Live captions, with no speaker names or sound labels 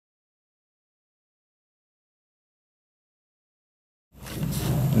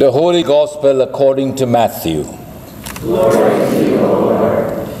The Holy Gospel according to Matthew. Glory to you, O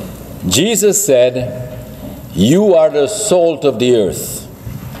Lord. Jesus said, "You are the salt of the earth.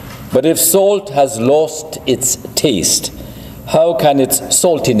 But if salt has lost its taste, how can its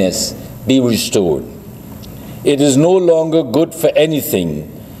saltiness be restored? It is no longer good for anything,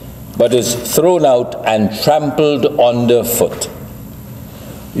 but is thrown out and trampled underfoot.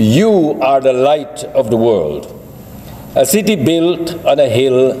 You are the light of the world. A city built on a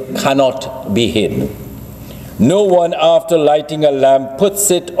hill cannot be hid. No one, after lighting a lamp, puts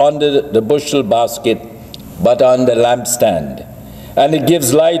it under the bushel basket, but on the lampstand, and it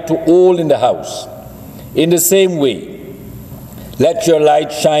gives light to all in the house. In the same way, let your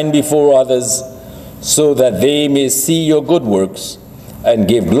light shine before others, so that they may see your good works and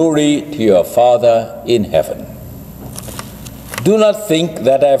give glory to your Father in heaven. Do not think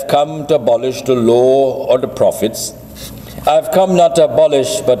that I have come to abolish the law or the prophets. I have come not to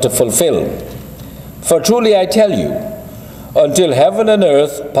abolish, but to fulfill. For truly I tell you, until heaven and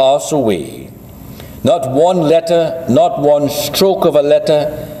earth pass away, not one letter, not one stroke of a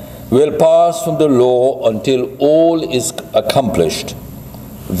letter will pass from the law until all is accomplished.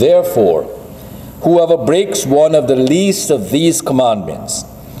 Therefore, whoever breaks one of the least of these commandments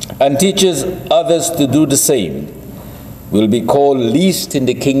and teaches others to do the same will be called least in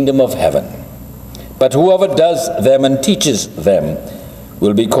the kingdom of heaven. But whoever does them and teaches them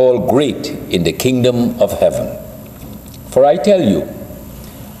will be called great in the kingdom of heaven. For I tell you,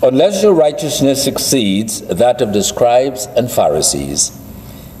 unless your righteousness exceeds that of the scribes and Pharisees,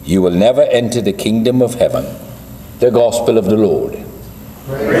 you will never enter the kingdom of heaven." The Gospel of the Lord.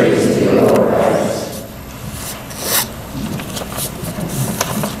 Praise to you, Lord Christ.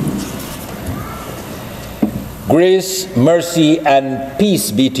 Grace, mercy, and peace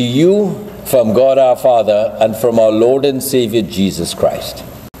be to you from God our Father and from our Lord and Savior Jesus Christ.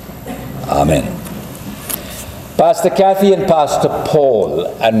 Amen. Pastor Kathy and Pastor Paul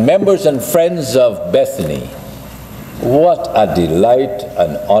and members and friends of Bethany, what a delight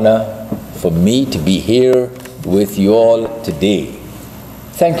and honor for me to be here with you all today.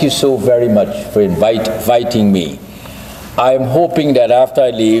 Thank you so very much for inviting me. I'm hoping that after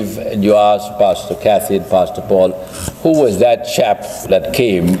I leave and you ask Pastor Kathy and Pastor Paul, who was that chap that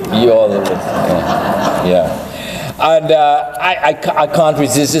came? You all, yeah. And I can't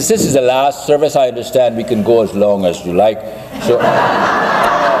resist this. This is the last service. I understand we can go as long as you like. So,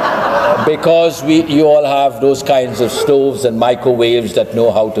 because you all have those kinds of stoves and microwaves that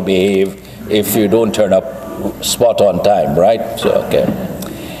know how to behave if you don't turn up spot on time, right? So, okay.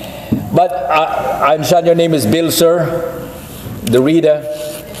 But I understand your name is Bill, sir, the reader.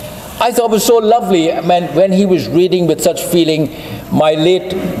 I thought it was so lovely, when he was reading with such feeling, my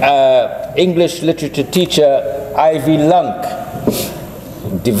late English literature teacher, Ivy Lunk,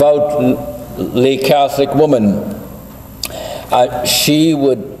 devout lay Catholic woman, she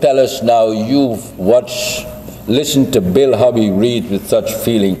would tell us now, listen to Bill how he reads with such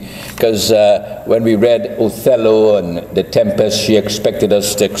feeling, because when we read Othello and The Tempest, she expected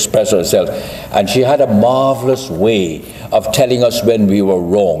us to express ourselves, and she had a marvelous way of telling us when we were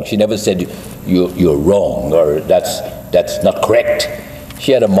wrong. She never said, you're wrong, or that's not correct.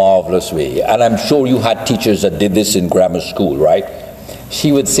 She had a marvelous way, and I'm sure you had teachers that did this in grammar school, right?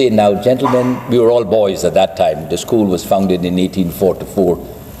 She would say, now, gentlemen, we were all boys at that time. The school was founded in 1844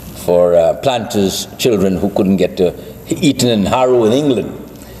 for planters' children who couldn't get to Eton and Harrow in England.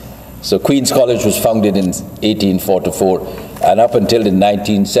 So Queen's College was founded in 1844, and up until the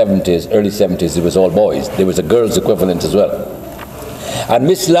 1970s, early 70s, it was all boys. There was a girls' equivalent as well. And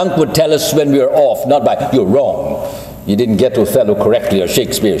Miss Lunk would tell us when we were off, not by, you're wrong, you didn't get Othello correctly, or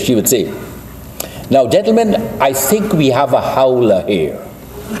Shakespeare. She would say, now, gentlemen, I think we have a howler here.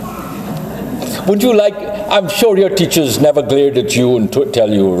 Would you like, I'm sure your teachers never glared at you and tell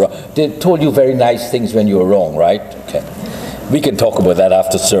you were wrong. They told you very nice things when you were wrong, right? Okay. We can talk about that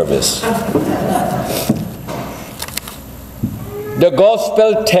after service. The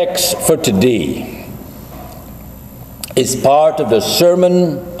gospel text for today is part of the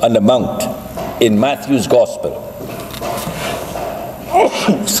Sermon on the Mount in Matthew's Gospel.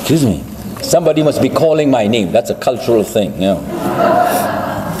 Excuse me. Somebody must be calling my name. That's a cultural thing. Yeah.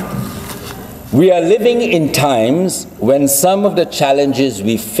 We are living in times when some of the challenges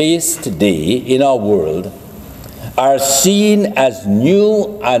we face today in our world are seen as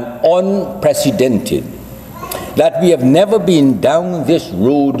new and unprecedented, that we have never been down this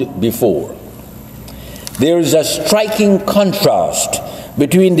road before. There is a striking contrast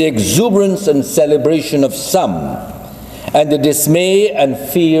between the exuberance and celebration of some and the dismay and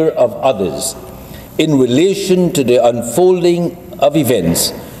fear of others in relation to the unfolding of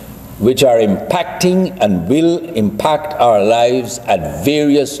events which are impacting and will impact our lives at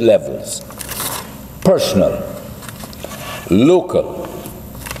various levels: personal, local,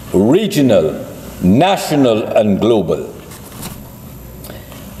 regional, national, and global.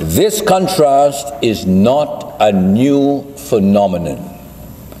 This contrast is not a new phenomenon,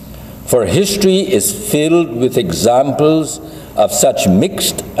 for history is filled with examples of such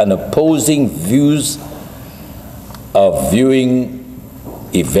mixed and opposing views of viewing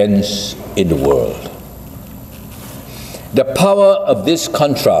events in the world. The power of this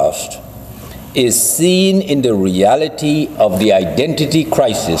contrast is seen in the reality of the identity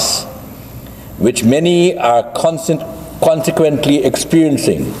crisis which many are consequently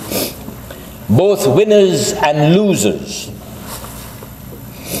experiencing, both winners and losers.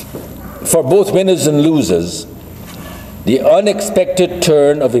 For both winners and losers, the unexpected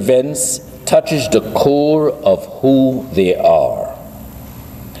turn of events touches the core of who they are.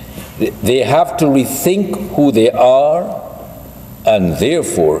 They have to rethink who they are and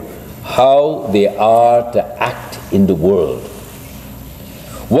therefore how they are to act in the world.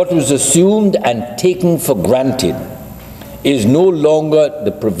 What was assumed and taken for granted is no longer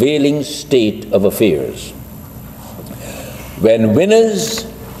the prevailing state of affairs. When winners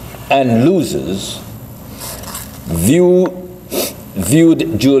and losers viewed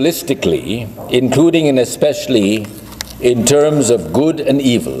dualistically, including and especially in terms of good and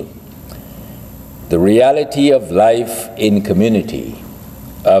evil, the reality of life in community,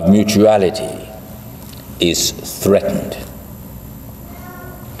 of mutuality, is threatened.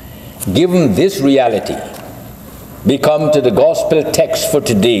 Given this reality, we come to the gospel text for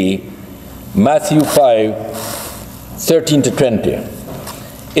today, Matthew 5:13-20,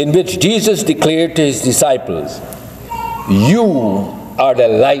 in which Jesus declared to his disciples, "You are the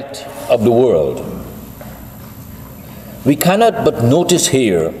light of the world." We cannot but notice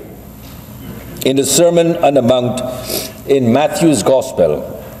here in the Sermon on the Mount in Matthew's Gospel,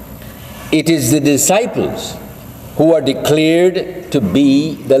 it is the disciples who are declared to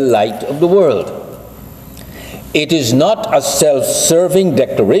be the light of the world. It is not a self-serving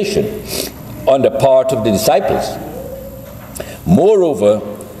declaration on the part of the disciples. Moreover,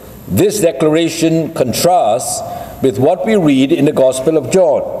 this declaration contrasts with what we read in the Gospel of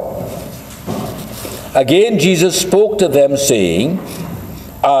John. Again, Jesus spoke to them saying,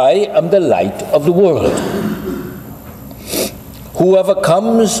 "I am the light of the world. Whoever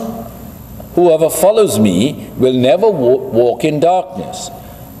follows me will never walk in darkness,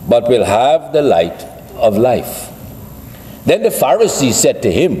 but will have the light of life." Then the Pharisees said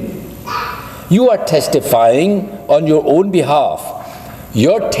to him, "You are testifying on your own behalf.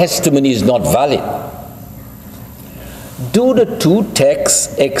 Your testimony is not valid." Do the two texts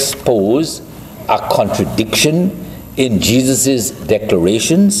expose a contradiction in Jesus'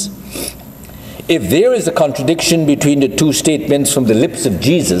 declarations? If there is a contradiction between the two statements from the lips of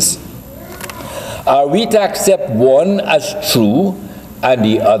Jesus, are we to accept one as true and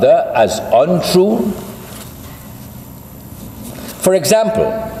the other as untrue? For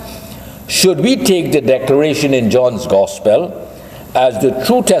example, should we take the declaration in John's Gospel as the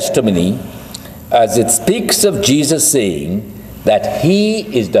true testimony, as it speaks of Jesus saying that he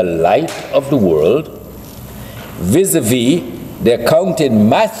is the light of the world, vis-a-vis the account in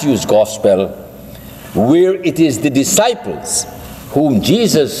Matthew's Gospel, where it is the disciples whom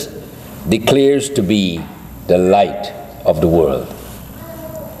Jesus declares to be the light of the world?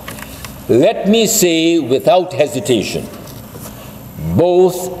 Let me say without hesitation,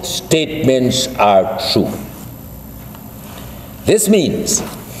 both statements are true. This means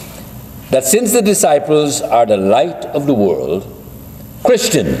that since the disciples are the light of the world,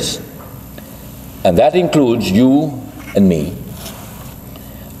 Christians, and that includes you and me,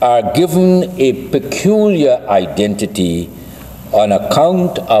 are given a peculiar identity on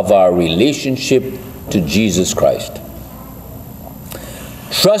account of our relationship to Jesus Christ.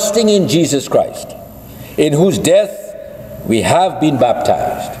 Trusting in Jesus Christ, in whose death we have been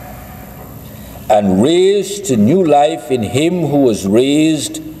baptized, and raised to new life in him who was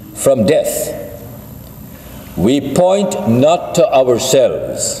raised from death, we point not to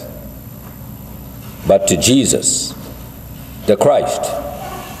ourselves, but to Jesus, the Christ,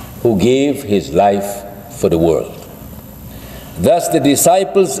 who gave his life for the world. Thus the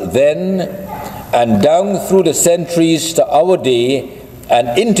disciples then, and down through the centuries to our day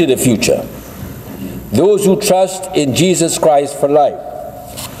and into the future, those who trust in Jesus Christ for life,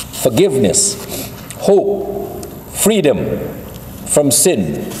 forgiveness, hope, freedom from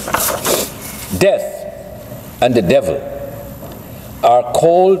sin, death, and the devil, are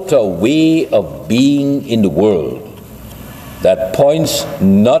called to a way of being in the world, that points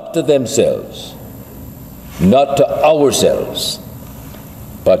not to themselves, not to ourselves,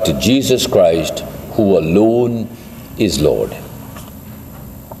 but to Jesus Christ, who alone is Lord.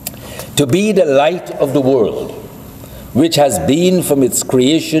 To be the light of the world, which has been from its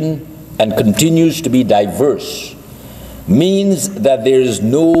creation and continues to be diverse, means that there is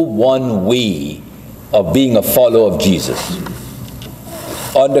no one way of being a follower of Jesus.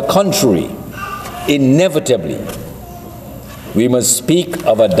 On the contrary, inevitably, we must speak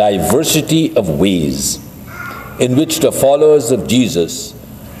of a diversity of ways in which the followers of Jesus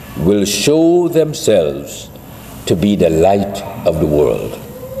will show themselves to be the light of the world.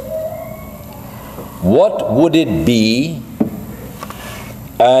 What would it be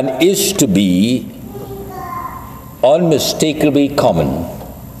and is to be unmistakably common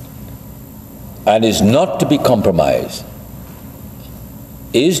and is not to be compromised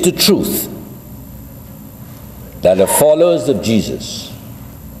is the truth that the followers of Jesus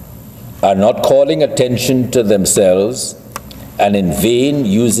are not calling attention to themselves and in vain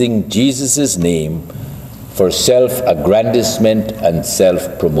using Jesus' name for self-aggrandizement and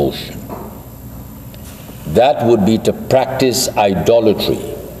self-promotion. That would be to practice idolatry,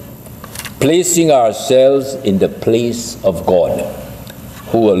 placing ourselves in the place of God,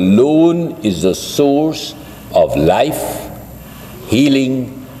 who alone is the source of life,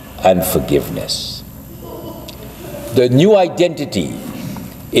 healing, and forgiveness. The new identity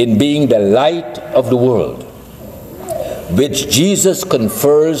in being the light of the world, which Jesus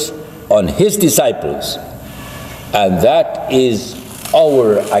confers on his disciples, and that is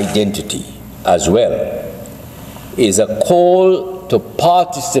our identity as well, is a call to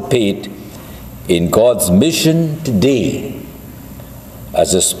participate in God's mission today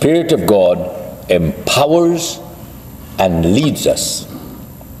as the Spirit of God empowers and leads us.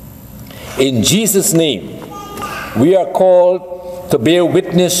 In Jesus' name, we are called to bear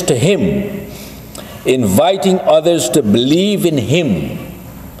witness to him, inviting others to believe in him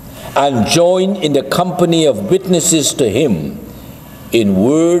and join in the company of witnesses to him in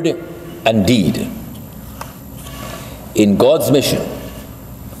word and deed. In God's mission,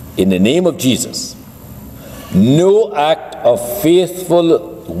 in the name of Jesus, no act of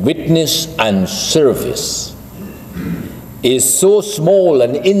faithful witness and service is so small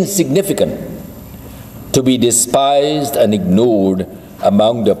and insignificant to be despised and ignored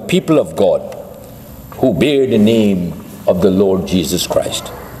among the people of God who bear the name of the Lord Jesus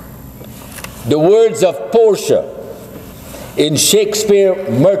Christ. The words of Portia in Shakespeare's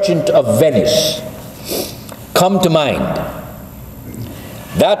Merchant of Venice come to mind.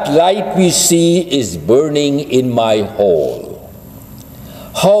 That light we see is burning in my hall.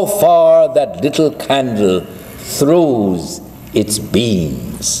 How far that little candle throws its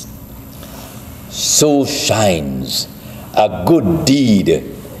beams, so shines a good deed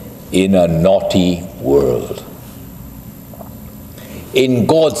in a naughty world. In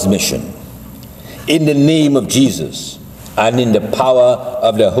God's mission, in the name of Jesus, and in the power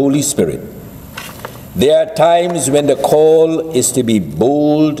of the Holy Spirit, there are times when the call is to be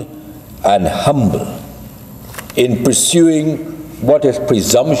bold and humble in pursuing what is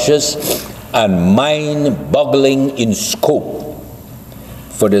presumptuous and mind-boggling in scope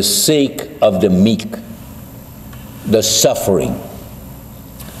for the sake of the meek, the suffering,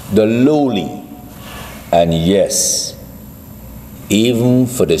 the lowly, and yes, even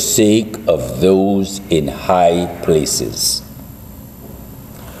for the sake of those in high places.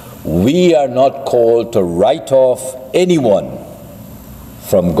 We are not called to write off anyone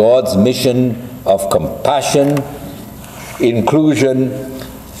from God's mission of compassion, inclusion,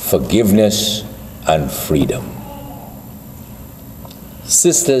 forgiveness, and freedom.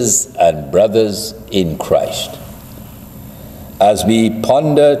 Sisters and brothers in Christ, as we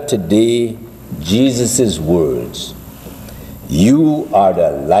ponder today Jesus' words, "You are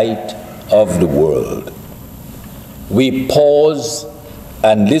the light of the world," we pause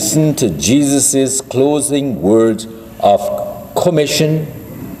and listen to Jesus' closing words of commission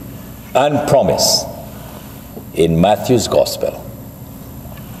and promise in Matthew's Gospel.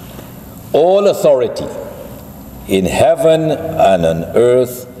 "All authority in heaven and on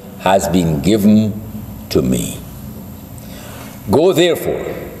earth has been given to me. Go therefore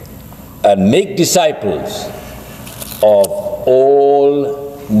and make disciples of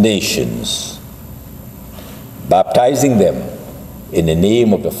all nations, baptizing them in the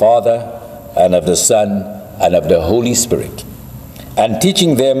name of the Father and of the Son and of the Holy Spirit, and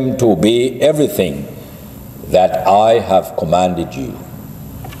teaching them to obey everything that I have commanded you.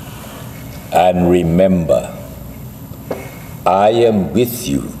 And remember, I am with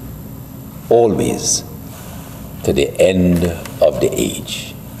you always, to the end of the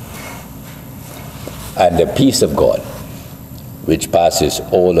age. And the peace of God, which passes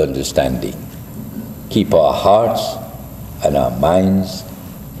all understanding, keep our hearts and our minds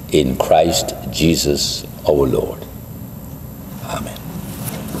in Christ Jesus our Lord.